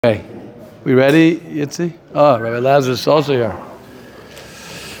Okay, we ready, Yitzi? Oh, Rabbi Lazarus is also here.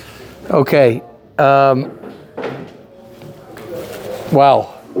 Okay,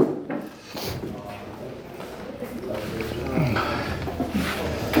 wow.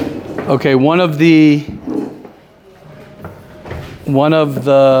 Okay, one of the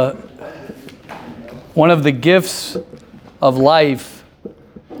gifts of life,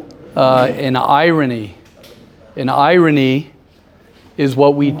 in irony, is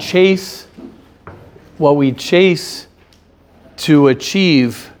what we chase to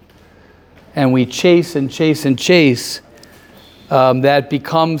achieve, and we chase and chase and chase. That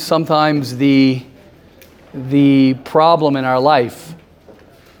becomes sometimes the problem in our life,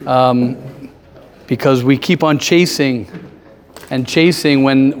 because we keep on chasing and chasing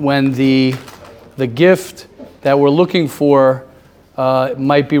when the gift that we're looking for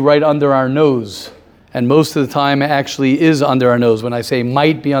might be right under our nose. And most of the time it actually is under our nose. When I say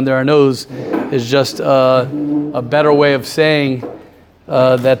might be under our nose, is just a better way of saying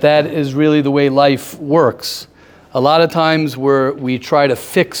that is really the way life works. A lot of times we try to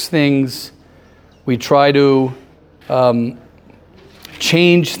fix things, we try to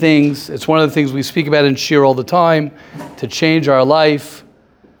change things. It's one of the things we speak about in Shir all the time, to change our life,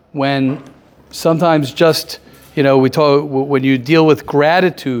 when sometimes just, we talk, when you deal with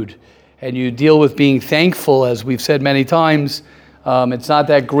gratitude, and you deal with being thankful, as we've said many times, it's not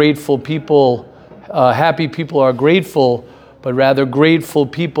that grateful people, happy people are grateful, but rather grateful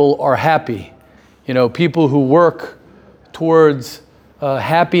people are happy. People who work towards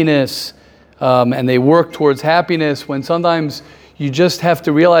happiness, and they work towards happiness when sometimes you just have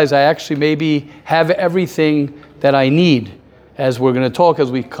to realize I actually maybe have everything that I need. As we're going to talk as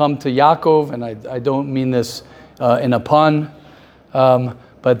we come to Yaakov, and I don't mean this in a pun,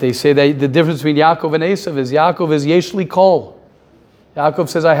 but they say that the difference between Yaakov and Esav is Yaakov is yesh li kol. Yaakov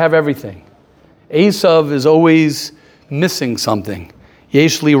says, I have everything. Esav is always missing something.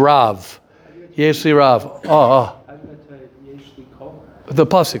 Yesh li rav. Yesh li rav. The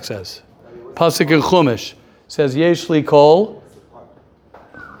pasuk says. Pasuk in Chumash says yesh li kol.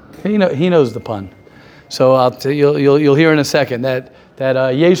 He knows the pun. So you'll hear in a second that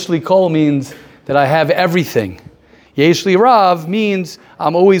yesh li kol means that I have everything. Yesh li rav means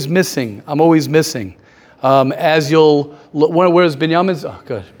I'm always missing. As you'll, where's Binyamin's? Oh,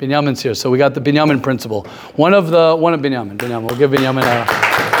 good. Binyamin's here. So we got the Binyamin principle. One of Binyamin. We'll give Binyamin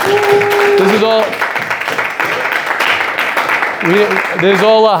this is all. There's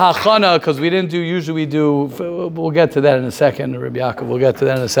all a hachana, because we didn't do. Usually we do. We'll get to that in a second, Rabbi Yaakov. We'll get to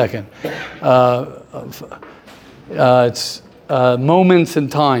that in a second. It's moments in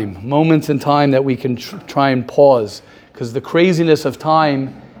time that we can try and pause, because the craziness of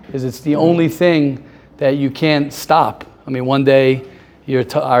time is it's the only thing that you can't stop. I mean, one day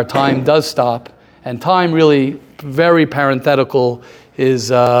our time does stop, and time really very parenthetical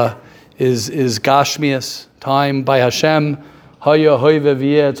is gashmias. Time by Hashem, haya hoive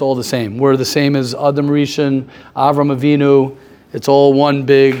v'yeh, it's all the same. We're the same as Adam Rishon, Avram Avinu. It's all one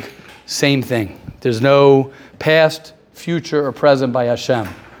big same thing. There's no past, future, or present by Hashem,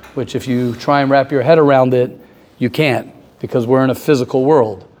 which if you try and wrap your head around it, you can't, because we're in a physical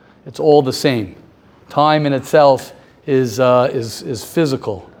world. It's all the same. Time in itself is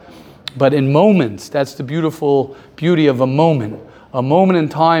physical. But in moments, that's the beauty of a moment in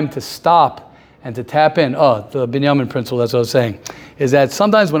time to stop and to tap in. The Binyamin principle, that's what I was saying, is that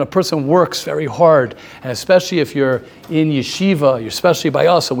sometimes when a person works very hard, and especially if you're in yeshiva, especially by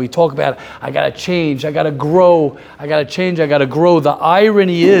us, and we talk about, I got to change, I got to grow, I got to change, I got to grow. The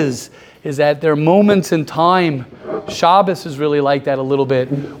irony is that there are moments in time, Shabbos is really like that a little bit,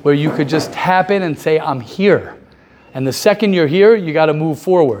 where you could just tap in and say, I'm here. And the second you're here, you got to move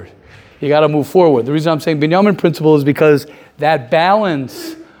forward. The reason I'm saying Binyamin principle is because that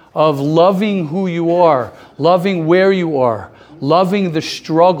balance of loving who you are, loving where you are, loving the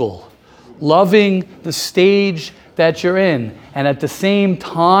struggle, loving the stage that you're in, and at the same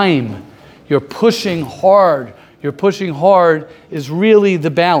time, you're pushing hard is really the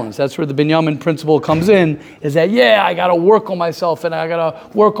balance. That's where the Binyamin principle comes in, is that, I got to work on myself, and I got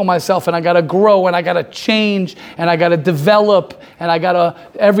to grow, and I got to change, and I got to develop, and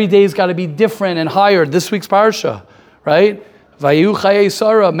every day's got to be different and higher. This week's parsha, right? Vayu chayei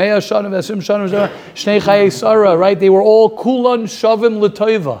Sarah, mea shanim v'esim shanim shnei chayei Sarah, right? They were all kulan shavim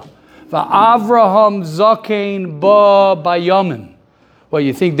l'toiva. Va'avraham zakein ba bayamim. Well,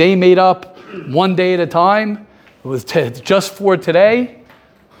 you think they made up one day at a time? It was just for today.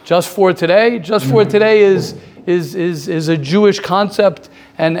 Just for today is a Jewish concept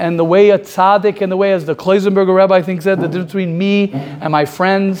And the way a tzaddik, and the way, as the Kloisenberger Rabbi I think said, the difference between me and my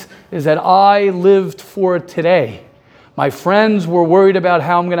friends is that I lived for today. My friends were worried about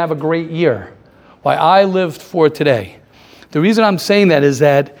how I'm going to have a great year. Why I lived for today. The reason I'm saying that is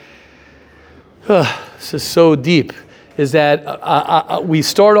that, this is so deep, is that we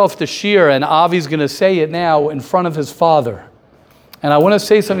start off the shir, and Avi's going to say it now in front of his father. And I want to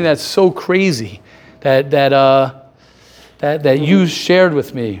say something that's so crazy that you shared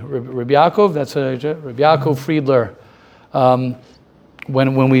with me, Rabbi Yaakov. That's Rabbi Yaakov Friedler.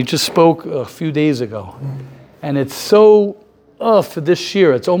 When we just spoke a few days ago, and it's so for this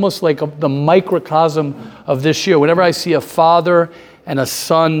year. It's almost like the microcosm of this year. Whenever I see a father and a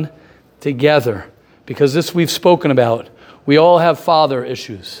son together, because this we've spoken about, we all have father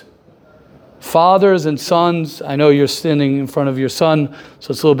issues. Fathers and sons, I know you're standing in front of your son,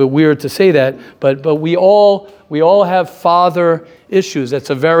 so it's a little bit weird to say that, but we all have father issues. That's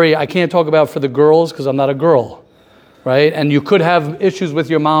I can't talk about for the girls because I'm not a girl, right? And you could have issues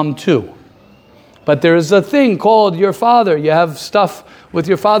with your mom too. But there is a thing called your father. You have stuff with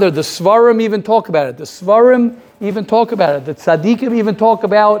your father. The Svarim even talk about it. The Svarim even talk about it. The Tzaddikim even talk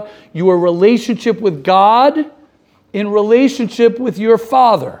about your relationship with God in relationship with your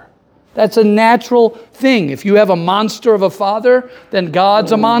father. That's a natural thing. If you have a monster of a father, then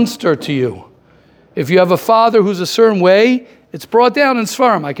God's a monster to you. If you have a father who's a certain way, it's brought down in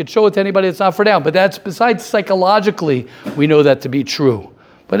Svarim. I could show it to anybody that's not for down. But that's, besides psychologically, we know that to be true.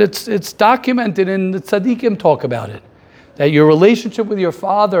 But it's documented, in the tzaddikim talk about it. That your relationship with your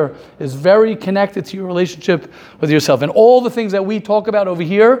father is very connected to your relationship with yourself. And all the things that we talk about over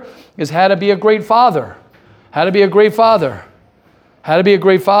here is how to be a great father. How to be a great father. How to be a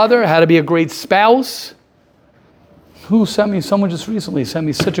great father. How to be a great spouse. Someone just recently sent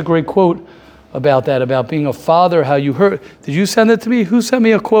me such a great quote about that, about being a father, how you hurt. Did you send it to me? Who sent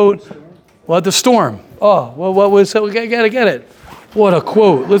me a quote? What, the storm? Oh, well, what was it? We gotta get it. What a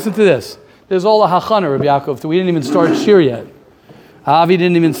quote. Listen to this. There's all a hachana, Rabbi Yaakov. We didn't even start shir yet. Avi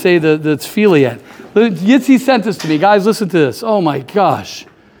didn't even say the tefillah yet. Yitzi sent this to me. Guys, listen to this. Oh my gosh.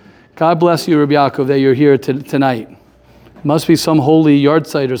 God bless you, Rabbi Yaakov, that you're here tonight. It must be some holy yard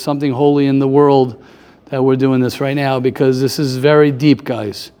site or something holy in the world that we're doing this right now, because this is very deep,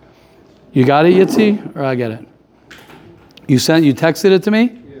 guys. You got it, Yitzi? Or I get it? You texted it to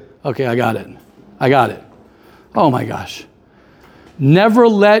me? Yeah. Okay, I got it. Oh my gosh. Never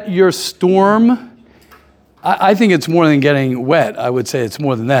let your storm, I think it's more than getting wet. I would say it's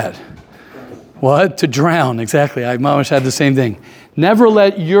more than that. What? To drown, exactly. I almost had the same thing. Never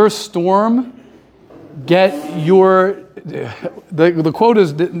let your storm get your, the quote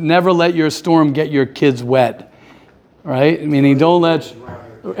is, never let your storm get your kids wet. Right? Meaning don't let,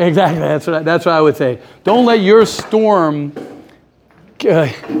 exactly, that's what I would say. Don't let your storm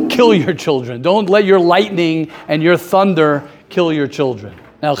kill your children. Don't let your lightning and your thunder kill your children.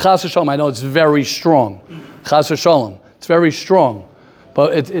 Now, chas v'shalom, I know it's very strong. Chas v'shalom, it's very strong.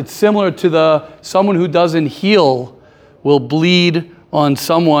 But it's similar to someone who doesn't heal will bleed on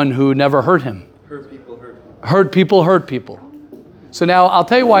someone who never hurt him. Hurt people. So now, I'll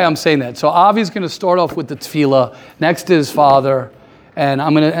tell you why I'm saying that. So Avi's going to start off with the tefillah, next to his father, and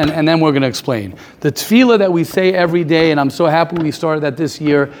then we're going to explain. The tefillah that we say every day, and I'm so happy we started that this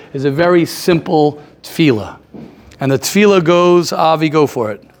year, is a very simple tefillah. And the tefillah goes, Avi, go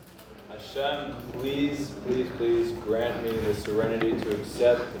for it. Hashem, please grant me the serenity to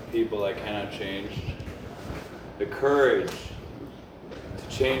accept the people I cannot change, the courage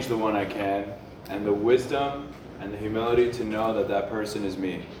to change the one I can, and the wisdom and the humility to know that that person is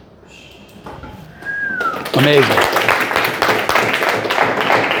me. Amazing.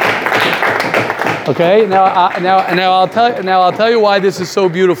 Okay, now I'll tell you why this is so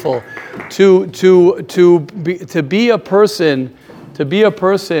beautiful. To be a person,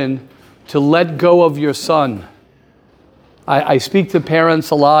 to let go of your son. I speak to parents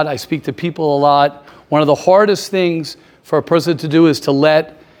a lot. I speak to people a lot. One of the hardest things for a person to do is to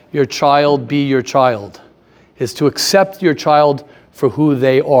let your child be your child, is to accept your child for who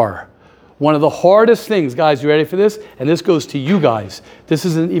they are. One of the hardest things, guys, you ready for this? And this goes to you guys. This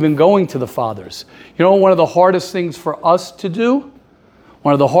isn't even going to the fathers. You know, one of the hardest things for us to do?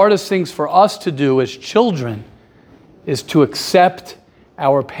 One of the hardest things for us to do as children is to accept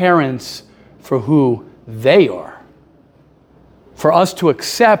our parents for who they are. For us to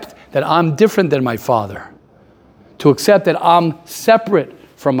accept that I'm different than my father. To accept that I'm separate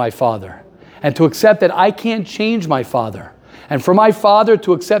from my father. And to accept that I can't change my father. And for my father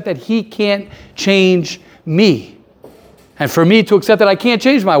to accept that he can't change me. And for me to accept that I can't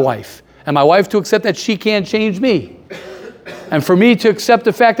change my wife. And my wife to accept that she can't change me. And for me to accept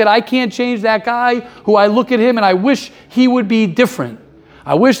the fact that I can't change that guy who I look at him and I wish he would be different.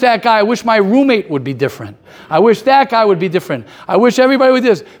 I wish my roommate would be different. I wish that guy would be different. I wish everybody would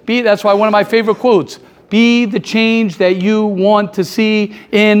that's why one of my favorite quotes, be the change that you want to see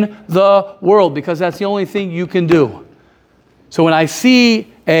in the world, because that's the only thing you can do. So when I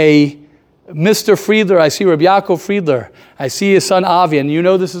see a Mr. Friedler, I see Rabbi Yaakov Friedler, I see his son Avi, and you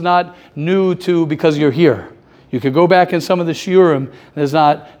know this is not new because you're here. You could go back in some of the shiurim, and it's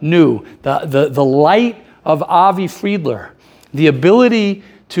not new. The light of Avi Friedler, the ability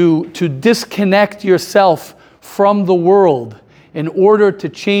to disconnect yourself from the world in order to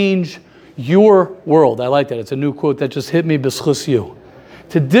change your world. I like that. It's a new quote that just hit me, b'schus you.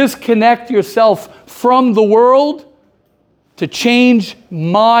 To disconnect yourself from the world to change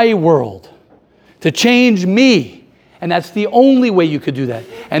my world, to change me. And that's the only way you could do that.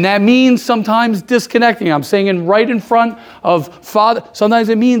 And that means sometimes disconnecting. I'm saying it right in front of Father. Sometimes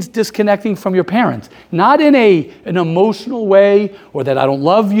it means disconnecting from your parents. Not in an emotional way or that I don't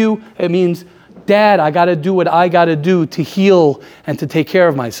love you. It means, Dad, I got to do what I got to do to heal and to take care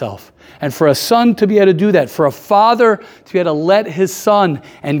of myself. And for a son to be able to do that, for a father to be able to let his son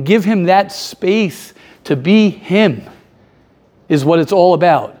and give him that space to be him is what it's all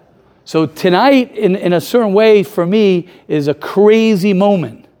about. So tonight, in a certain way, for me, is a crazy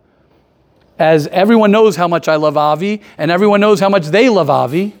moment. As everyone knows how much I love Avi, and everyone knows how much they love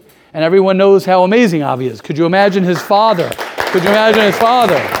Avi, and everyone knows how amazing Avi is. Could you imagine his father? Could you imagine his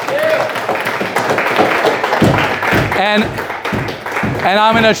father? And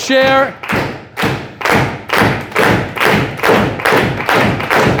I'm going to share...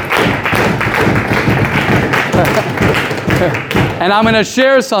 And I'm going to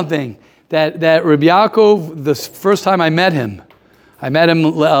share something that Rabbi Yaakov, the first time I met him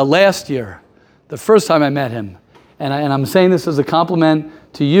last year, the first time I met him. And I'm saying this as a compliment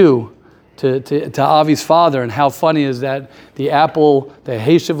to you, to Avi's father, and how funny is that the apple, the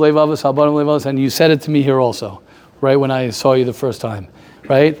Heishiv Levavos, Halbanim Levavos, and you said it to me here also, right, when I saw you the first time,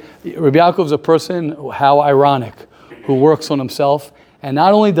 right? Rabbi Yaakov's a person, how ironic, who works on himself. And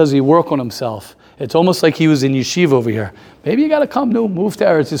not only does he work on himself, it's almost like he was in yeshiva over here. Maybe you got to come, move to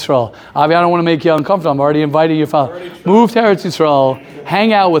Eretz Yisrael. Avi, I don't want to make you uncomfortable. I'm already inviting your father. Move to Eretz Yisrael.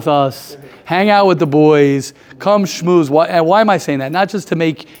 Hang out with us. Hang out with the boys. Come schmooze. Why am I saying that? Not just to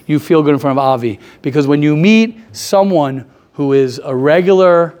make you feel good in front of Avi. Because when you meet someone who is a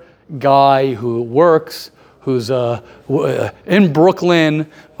regular guy who works, who's in Brooklyn,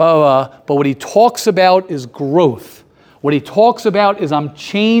 but what he talks about is growth. What he talks about is I'm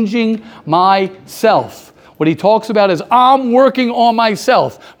changing myself. What he talks about is I'm working on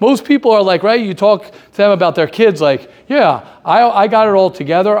myself. Most people are like, right, you talk to them about their kids like, yeah, I got it all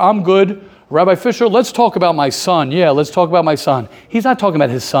together. I'm good. Rabbi Fischer, let's talk about my son. Yeah, let's talk about my son. He's not talking about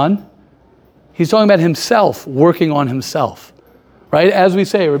his son. He's talking about himself, working on himself. Right? As we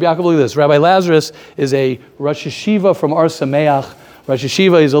say, Rabbi Yaakov, look at this. Rabbi Lazarus is a Rosh Yeshiva from Ar Sameach. Rosh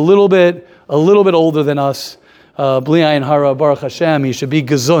Yeshiva is a little bit older than us. Bli Ayin Hara, Baruch Hashem, he should be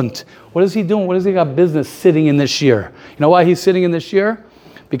gesund. What is he doing? What has he got business sitting in this year? You know why he's sitting in this year?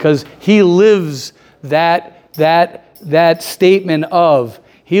 Because he lives that statement of,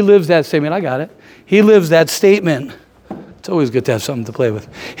 he lives that statement, I got it. He lives that statement. It's always good to have something to play with.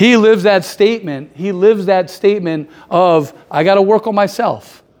 He lives that statement of, I got to work on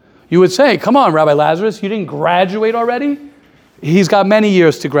myself. You would say, come on, Rabbi Lazarus, you didn't graduate already? He's got many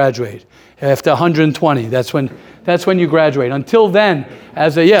years to graduate. After 120, that's when you graduate. Until then,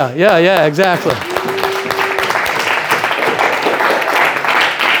 exactly.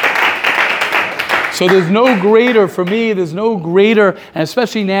 So there's no greater, and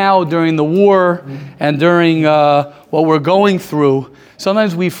especially now during the war and during what we're going through,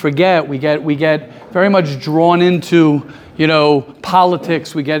 sometimes we forget, we get very much drawn into,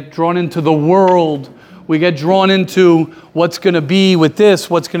 politics, we get drawn into the world, we get drawn into what's going to be with this,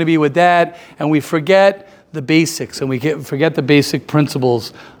 what's going to be with that, and we forget the basics, and we forget the basic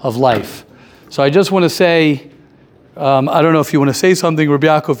principles of life. So I just want to say, I don't know if you want to say something, Rabbi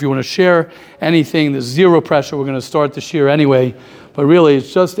Yaakov, if you want to share anything. There's zero pressure. We're going to start the shir anyway. But really,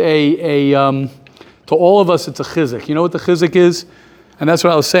 it's just to all of us, it's a chizuk. You know what the chizuk is? And that's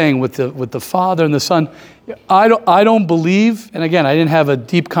what I was saying with the father and the son. I don't believe, and again, I didn't have a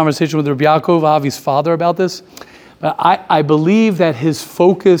deep conversation with Rabbi Yaakov, Avi's father, about this, but I believe that his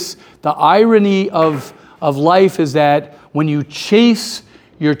focus, the irony of life is that when you chase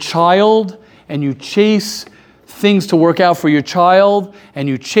your child and you chase things to work out for your child, and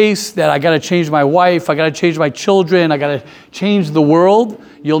you chase that I got to change my wife, I got to change my children, I got to change the world,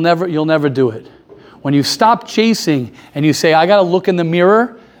 you'll never do it. When you stop chasing and you say, I got to look in the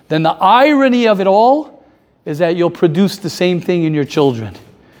mirror, then the irony of it all is that you'll produce the same thing in your children.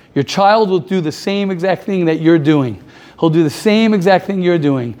 Your child will do the same exact thing that you're doing. He'll do the same exact thing you're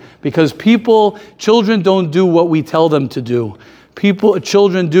doing, because children don't do what we tell them to do.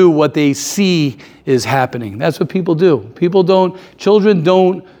 Children do what they see is happening. That's what people do. Children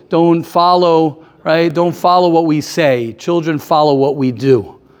don't follow, right? Don't follow what we say. Children follow what we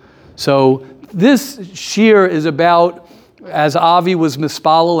do. So this shir is about, as Avi was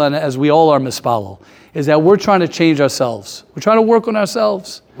mispalel and as we all are mispalel, is that we're trying to change ourselves. We're trying to work on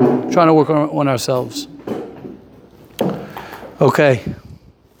ourselves. We're trying to work on ourselves. Okay.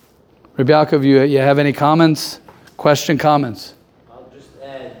 Rabbi Yaakov, you have any comments? Comments? I'll just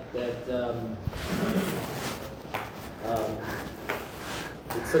add that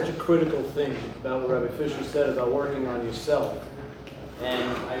it's such a critical thing about what Rabbi Fischer said about working on yourself.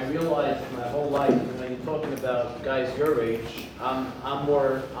 And I realized my whole life, when you're talking about guys your age, I'm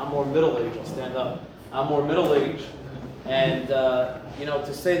more middle-aged. I'll stand up. I'm more middle-aged, and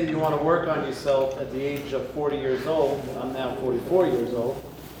to say that you want to work on yourself at the age of 40 years old, I'm now 44 years old,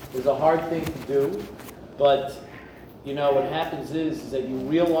 is a hard thing to do. But what happens is that you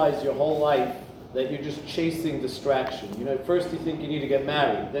realize your whole life that you're just chasing distraction. First you think you need to get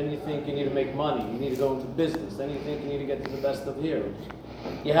married, then you think you need to make money, you need to go into business, then you think you need to get to the best of here.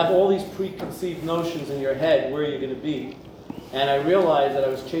 You have all these preconceived notions in your head where you're going to be. And I realized that I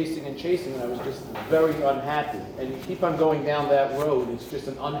was chasing and I was just very unhappy. And you keep on going down that road, it's just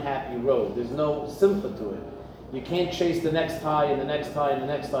an unhappy road. There's no simcha to it. You can't chase the next high and the next high and the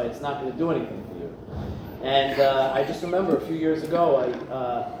next high. It's not going to do anything for you. And I just remember a few years ago,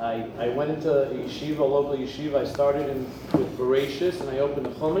 I went into a yeshiva, a local yeshiva. I started with Bereshis, and I opened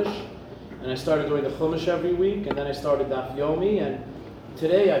the Chumash. And I started doing the Chumash every week, and then I started Daf Yomi. And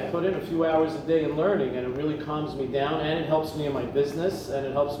today I put in a few hours a day in learning, and it really calms me down, and it helps me in my business, and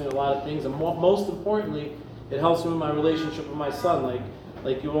it helps me in a lot of things. And most importantly, it helps me in my relationship with my son.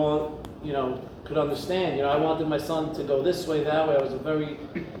 Like you all, could understand. I wanted my son to go this way, that way. I was a very,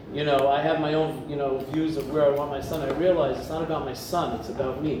 I have my own, views of where I want my son. I realized it's not about my son, it's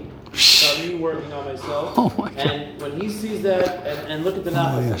about me. It's about me working on myself. Oh my God. And when he sees that, and look at the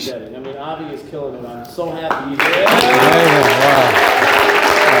knowledge he's getting. I mean, Avi is killing it. I'm so happy he's there.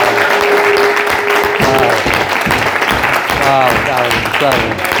 Wow, that was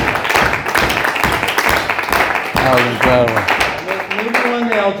incredible. Maybe one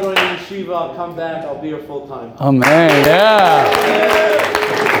day I'll join the yeshiva, I'll come back, I'll be here full time. Oh man, yeah.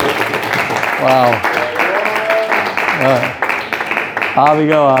 Wow. Avi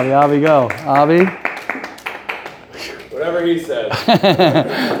go, Avi. Whatever he said.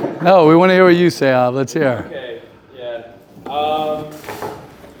 No, we want to hear what you say, Avi. Let's hear. Okay, yeah.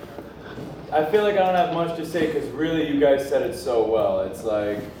 I feel like I don't have much to say because really you guys said it so well. It's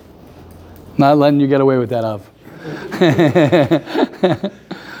like... Not letting you get away with that, Av.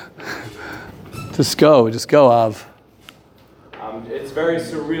 Just go, Av. It's very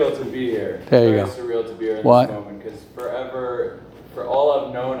surreal to be here. There you go. It's very surreal to be here in What? this moment because forever, for all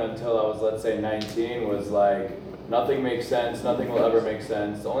I've known until I was, let's say, 19, was like, nothing makes sense, nothing will ever make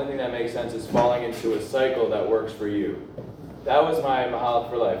sense. The only thing that makes sense is falling into a cycle that works for you. That was my mahalach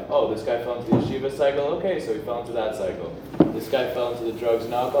for life. Oh, this guy fell into the yeshiva cycle? Okay, so he fell into that cycle. This guy fell into the drugs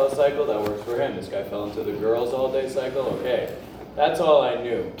and alcohol cycle? That works for him. This guy fell into the girls all day cycle? Okay. That's all I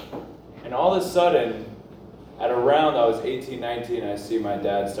knew. And all of a sudden, at around I was 18, 19, I see my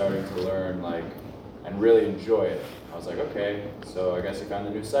dad starting to learn and really enjoy it. I was like, okay, so I guess he found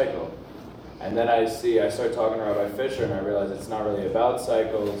a new cycle. And then I start talking to Rabbi Fischer, and I realize it's not really about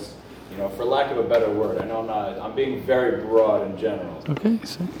cycles. For lack of a better word, I know I'm being very broad in general. Okay,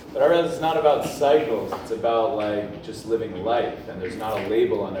 so. But I realize it's not about cycles, it's about just living life, and there's not a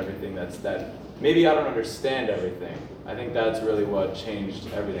label on everything that maybe I don't understand everything. I think that's really what changed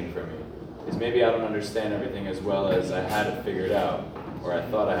everything for me, is maybe I don't understand everything as well as I had it figured out, or I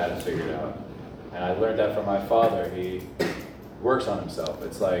thought I had it figured out. And I learned that from my father. He works on himself.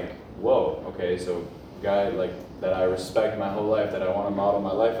 It's like, whoa, okay, so a guy that I respect my whole life, that I want to model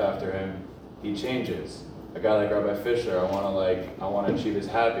my life after him, he changes. A guy like Rabbi Fischer, I want to achieve his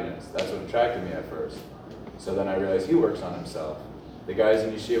happiness. That's what attracted me at first. So then I realized he works on himself. The guys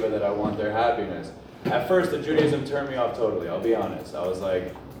in yeshiva that I want their happiness. At first, the Judaism turned me off totally, I'll be honest. I was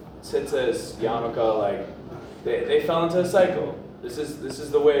like, tzitzis, yarmulke, they fell into a cycle. This is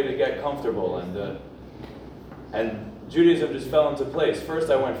the way to get comfortable, and Judaism just fell into place.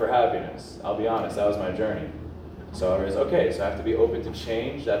 First, I went for happiness. I'll be honest, that was my journey. So I realized, okay, so I have to be open to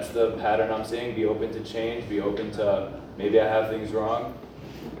change. That's the pattern I'm seeing. Be open to change. Be open to maybe I have things wrong.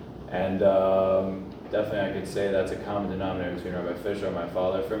 And definitely I could say that's a common denominator between Rabbi Fischer and my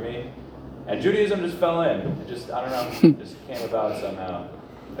father for me. And Judaism just fell in. It just, I don't know, it just came about somehow.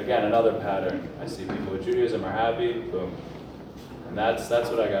 Again, another pattern. I see people with Judaism are happy, boom. And that's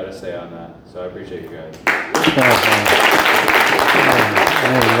what I got to say on that. So I appreciate you guys. I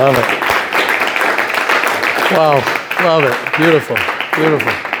love it. Wow, love it. Beautiful,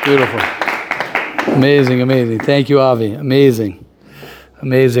 beautiful, beautiful. Amazing, amazing. Thank you, Avi. Amazing.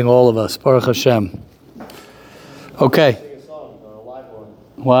 Amazing, all of us. Baruch Hashem. Okay. Sing a song, a live one.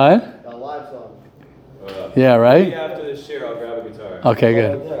 What? A live song. Yeah, right? Maybe after this year, I'll grab a guitar. Okay,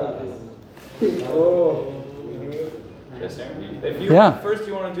 good. Yes, sir. If you first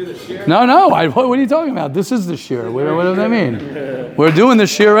you want to do the shir? No. What are you talking about? This is the shir. What does that mean? We're doing the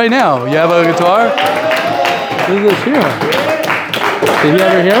shir right now. You have a guitar? This is the shir. Did you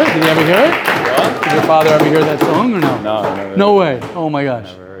ever hear it? Did your father ever hear that song or no? No, never. No way. Oh my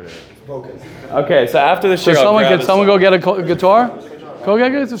gosh. Never heard it. Okay, so after the shir, Can someone go get a guitar?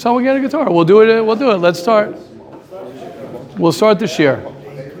 Someone get a guitar. We'll do it. Let's start. We'll start the shir.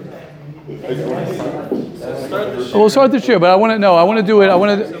 We'll start the shir, but I want to do it.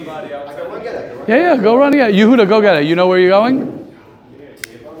 Yeah, go run again. Yehuda, go get it. You know where you're going?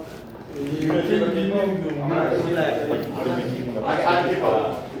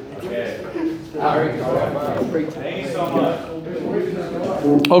 Thank you so much.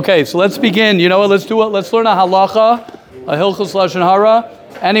 Okay, so let's begin. You know what? Let's do it. Let's learn a halacha, a hilchos lashon hara.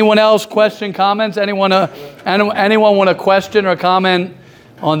 Anyone else? Question, comments? Anyone want a question or comment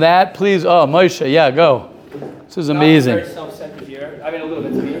on that? Please. Oh, Moshe, yeah, go. This is amazing. Very self-centered here. I mean, a little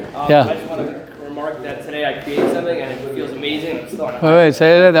bit to me. Yeah. I just want to remark that today I created something and it feels amazing. I'm still on it. Wait,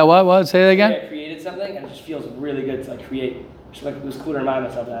 say that. What? Say that again. Today I created something and it just feels really good to create. Just it was cool to remind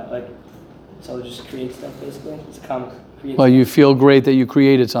myself that so just create stuff basically. It's a comic. Well, you feel great that you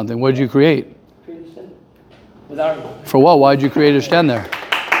created something. What did you create? Created a shten. Without For what? Why did you create a shten there?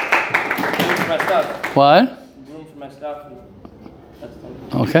 room for my stuff. What? Room for my stuff. And that's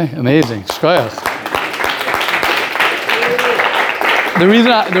the Okay, amazing. Shkoyach. The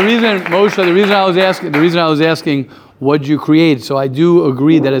reason I was asking, what did you create? So I do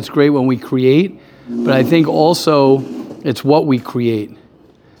agree that it's great when we create, but I think also it's what we create.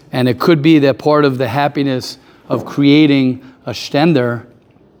 And it could be that part of the happiness of creating a shtender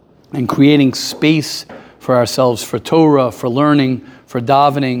and creating space for ourselves, for Torah, for learning, for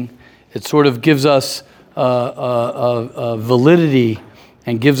davening, it sort of gives us a validity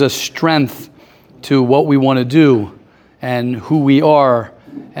and gives us strength to what we want to do and who we are,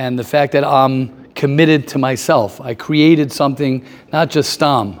 and the fact that I'm committed to myself. I created something, not just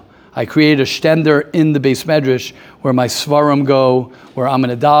stam. I created a shtender in the Beis Medrash where my svarim go, where I'm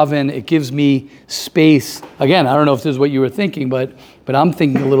going to daven. It gives me space. Again, I don't know if this is what you were thinking, but I'm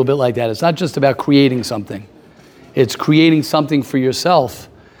thinking a little bit like that. It's not just about creating something. It's creating something for yourself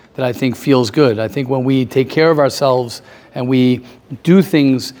that I think feels good. I think when we take care of ourselves and we do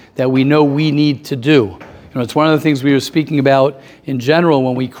things that we know we need to do. It's one of the things we were speaking about in general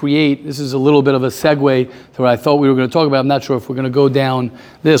when we create. This is a little bit of a segue to what I thought we were going to talk about. I'm not sure if we're going to go down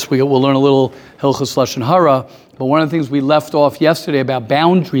this. We'll learn a little Hilchos Lashon Hara. But one of the things we left off yesterday about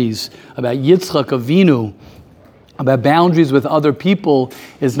boundaries, about Yitzchak Avinu, about boundaries with other people,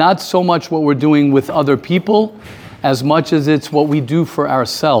 is not so much what we're doing with other people as much as it's what we do for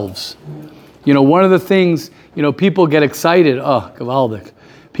ourselves. One of the things, people get excited. Oh, Gavaldik.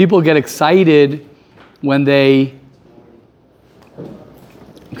 People get excited when they,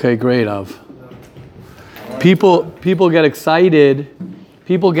 okay, great, Av. People get excited.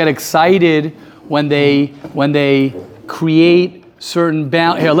 People get excited when they create certain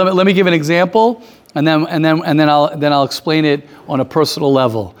boundaries. Here, let me give an example, and then I'll explain it on a personal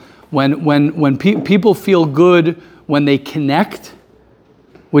level. When people feel good when they connect,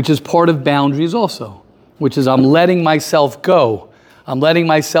 which is part of boundaries also, which is I'm letting myself go. I'm letting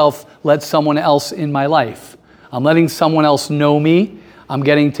myself let someone else in my life. I'm letting someone else know me. I'm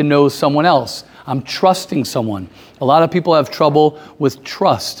getting to know someone else. I'm trusting someone. A lot of people have trouble with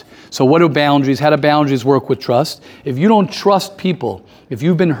trust. So what are boundaries? How do boundaries work with trust? If you don't trust people, if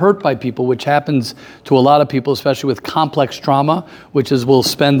you've been hurt by people, which happens to a lot of people, especially with complex trauma, which is we'll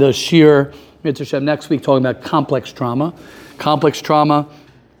spend a shir next week talking about complex trauma,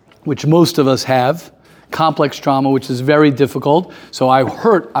 which most of us have. Complex trauma, which is very difficult. So I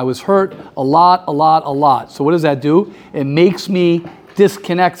was hurt a lot. So what does that do? It makes me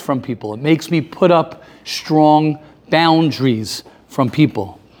disconnect from people. It makes me put up strong boundaries from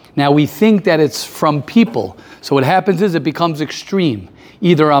people. Now we think that it's from people. So what happens is it becomes extreme.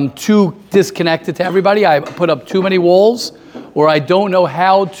 Either I'm too disconnected to everybody, I put up too many walls, or I don't know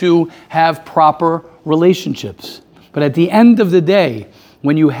how to have proper relationships. But at the end of the day,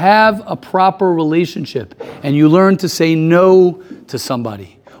 when you have a proper relationship and you learn to say no to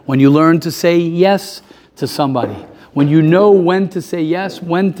somebody, when you learn to say yes to somebody, when you know when to say yes,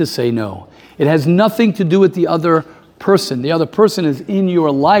 when to say no, it has nothing to do with the other person. The other person is in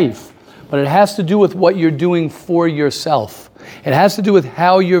your life, but it has to do with what you're doing for yourself. It has to do with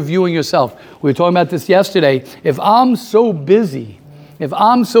how you're viewing yourself. We were talking about this yesterday. If I'm so busy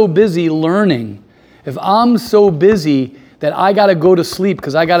learning, if I'm so busy that I got to go to sleep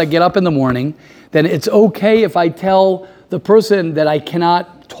because I got to get up in the morning, then it's okay if I tell the person that I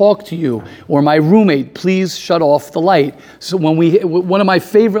cannot talk to you, or my roommate, please shut off the light. So one of my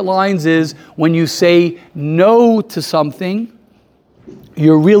favorite lines is, when you say no to something,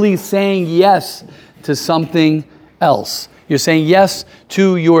 you're really saying yes to something else. You're saying yes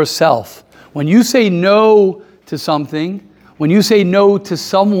to yourself. When you say no to something, when you say no to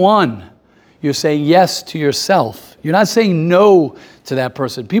someone, you're saying yes to yourself. You're not saying no to that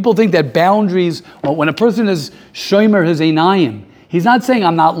person. People think that boundaries, when a person is shomer his einayim, he's not saying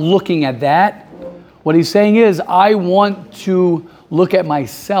I'm not looking at that. What he's saying is, I want to look at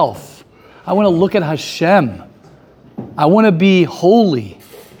myself. I want to look at Hashem. I want to be holy.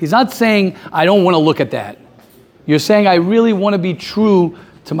 He's not saying I don't want to look at that. You're saying I really want to be true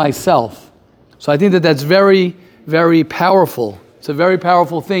to myself. So I think that that's very, very powerful. It's a very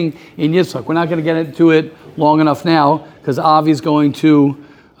powerful thing in Yitzchak. We're not going to get into it long enough now, because Avi's going to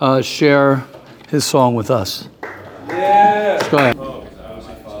share his song with us. Yeah! Go ahead. Oh,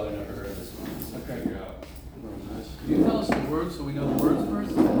 my father never heard this one. Okay. Can you tell us the words so we know the words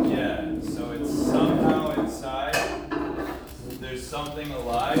first? Yeah, so it's somehow inside, there's something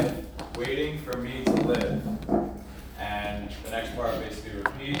alive waiting for me to live. And the next part basically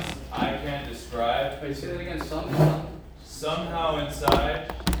repeats, I can't describe. Wait, say that again. Somehow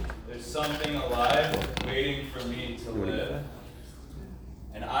inside, there's something alive waiting for me to live.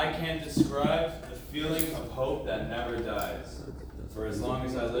 And I can't describe the feeling of hope that never dies. For as long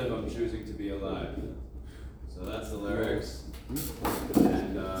as I live, I'm choosing to be alive. So that's the lyrics.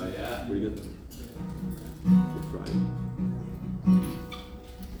 And yeah. Pretty good.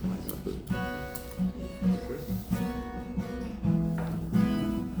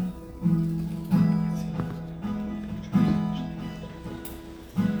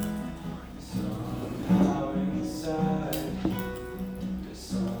 Somehow inside, there's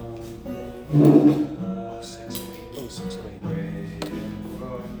something waiting for me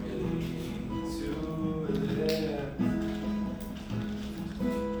to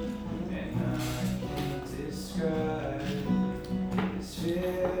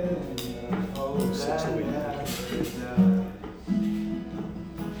live.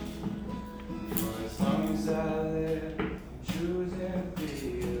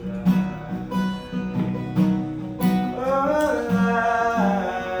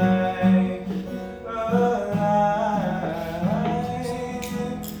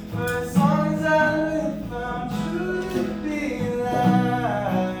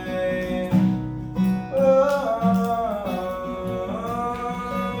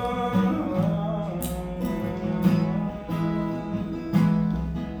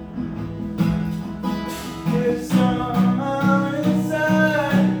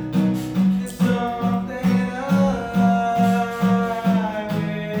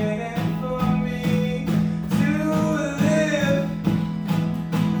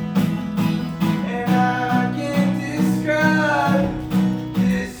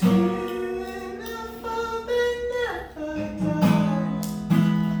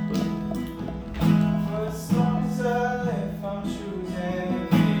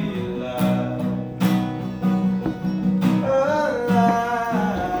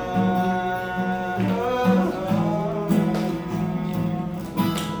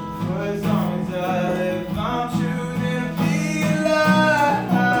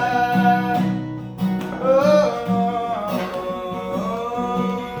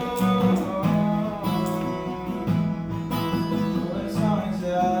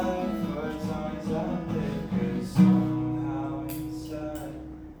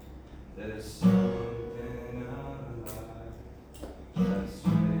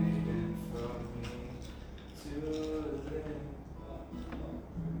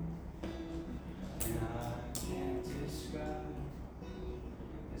 And I can't describe this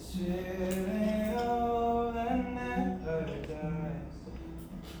feeling of hope that never dies.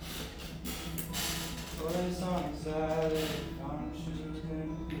 For as long as I live, I'm choosing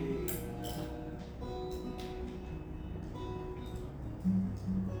to be alive.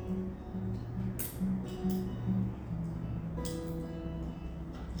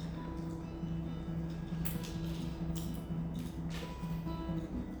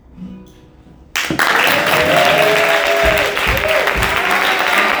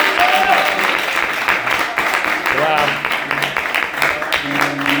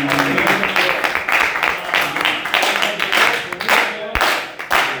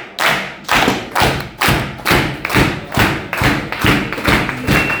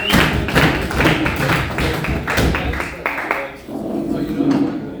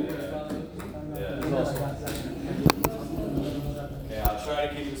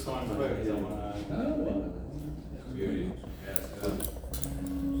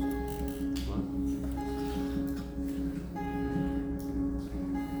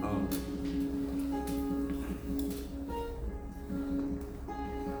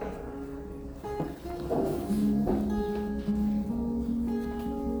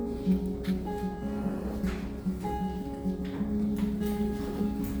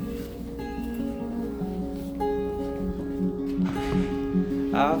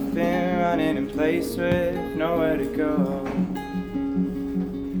 I've been running in place with nowhere to go.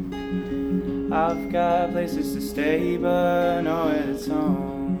 I've got places to stay but nowhere that's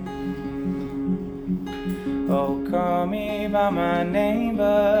home. Oh, call me by my name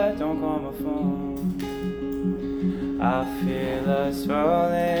but don't call my phone. I feel us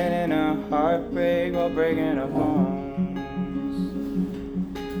falling in a heartbreak while breaking our bones.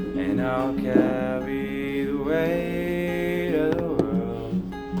 And I'll carry the weight of the world,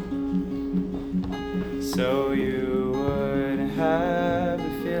 so you wouldn't have to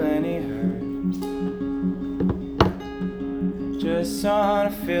feel any hurt. Just wanna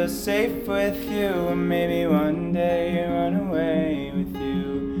feel safe with you, and maybe one day run away with you.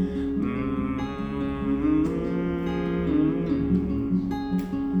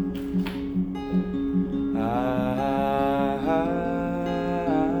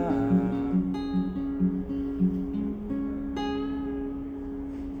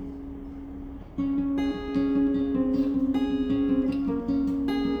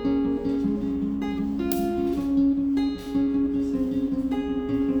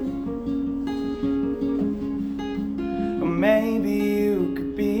 Maybe you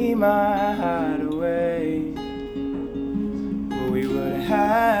could be my hideaway, but we wouldn't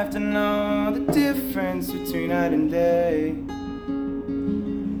have to know the difference between night and day.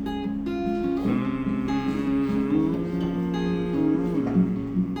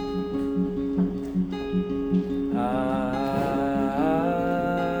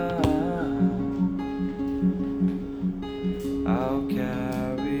 I'll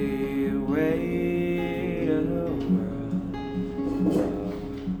carry the weight of the world,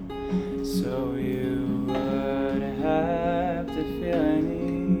 so you wouldn't have to feel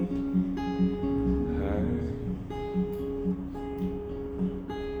any hurt.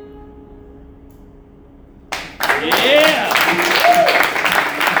 Yeah!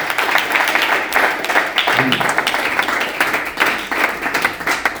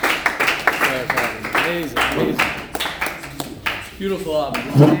 Amazing, amazing. Beautiful album.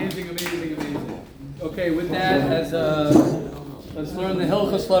 Amazing, amazing, amazing. Okay, with that, let's learn the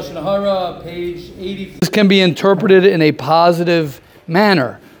Hilchos Lashon Hara, page 80. This can be interpreted in a positive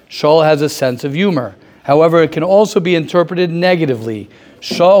manner. Shaul has a sense of humor. However, it can also be interpreted negatively.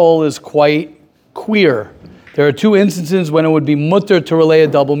 Shaul is quite queer. There are two instances when it would be mutter to relay a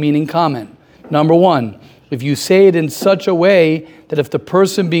double meaning comment. Number one, if you say it in such a way that if the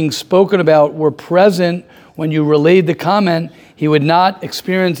person being spoken about were present when you relayed the comment, he would not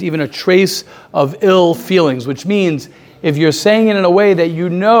experience even a trace of ill feelings, which means if you're saying it in a way that you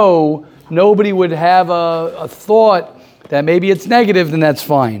know nobody would have a thought that maybe it's negative, then that's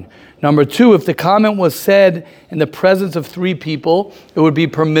fine. Number two, if the comment was said in the presence of three people, it would be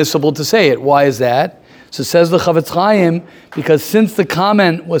permissible to say it. Why is that? So says the Chavetz Chaim, because since the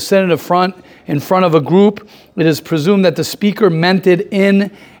comment was said in front of a group, it is presumed that the speaker meant it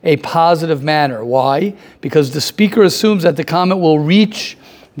in a positive manner. Why? Because the speaker assumes that the comment will reach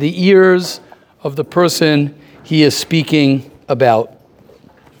the ears of the person he is speaking about.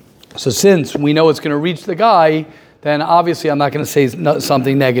 So since we know it's going to reach the guy, then obviously I'm not going to say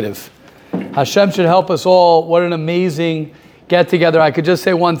something negative. Hashem should help us all. What an amazing get-together. I could just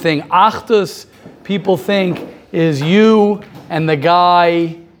say one thing. Achdus, people think, is you and the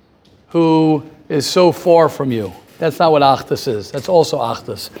guy who is so far from you. That's not what Achdus is. That's also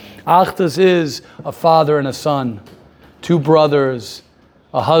Achdus. Achdus is a father and a son, two brothers,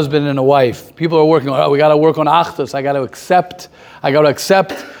 a husband and a wife. People are working on, we got to work on Achdus. I got to accept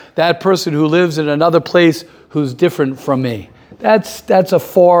that person who lives in another place who's different from me. That's a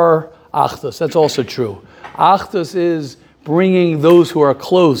far Achdus. That's also true. Achdus is bringing those who are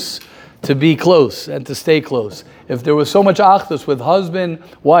close to be close and to stay close. If there was so much Achdus with husband,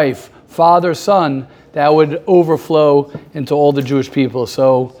 wife, father, son, that would overflow into all the Jewish people.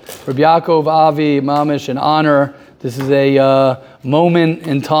 So, Rabbi Yaakov, Avi, Mamish, in honor, this is a moment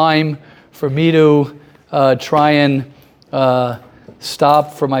in time for me to try and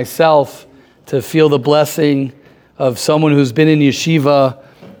stop for myself to feel the blessing of someone who's been in yeshiva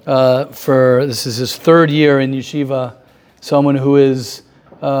this is his third year in yeshiva, someone who is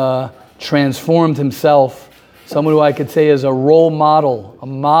transformed himself, someone who I could say is a role model, a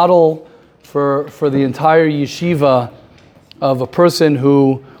model for the entire yeshiva of a person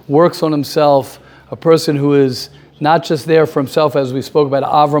who works on himself, a person who is not just there for himself, as we spoke about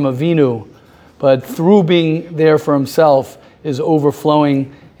Avram Avinu, but through being there for himself is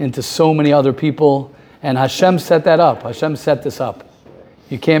overflowing into so many other people. And Hashem set that up. Hashem set this up.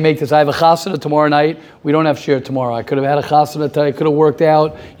 You can't make this. I have a chasana tomorrow night. We don't have shir tomorrow. I could have had a chasana today. I could have worked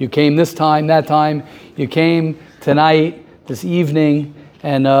out. You came this time, that time. You came tonight, this evening.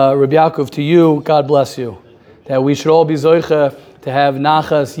 And Rabbi Yaakov, to you, God bless you. That we should all be zoicha to have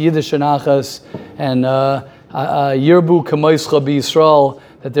nachas, Yiddish nachas, and yirbu kamoischa b'Yisrael,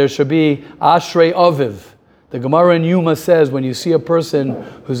 that there should be ashrei aviv. The Gemara in Yuma says when you see a person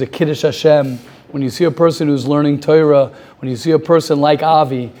who's a Kiddush Hashem, when you see a person who's learning Torah, when you see a person like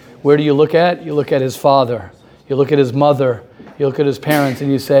Avi, where do you look at? You look at his father. You look at his mother. You look at his parents,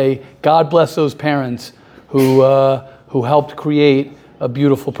 and you say, God bless those parents who helped create a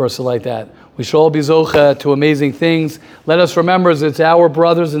beautiful person like that. We should all be zocha to amazing things. Let us remember it's our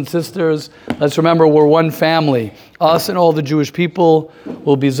brothers and sisters. Let's remember we're one family. Us and all the Jewish people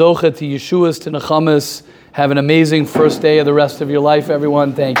will be zocha to Yeshuas, to Nechamas. Have an amazing first day of the rest of your life,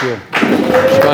 everyone. Thank you.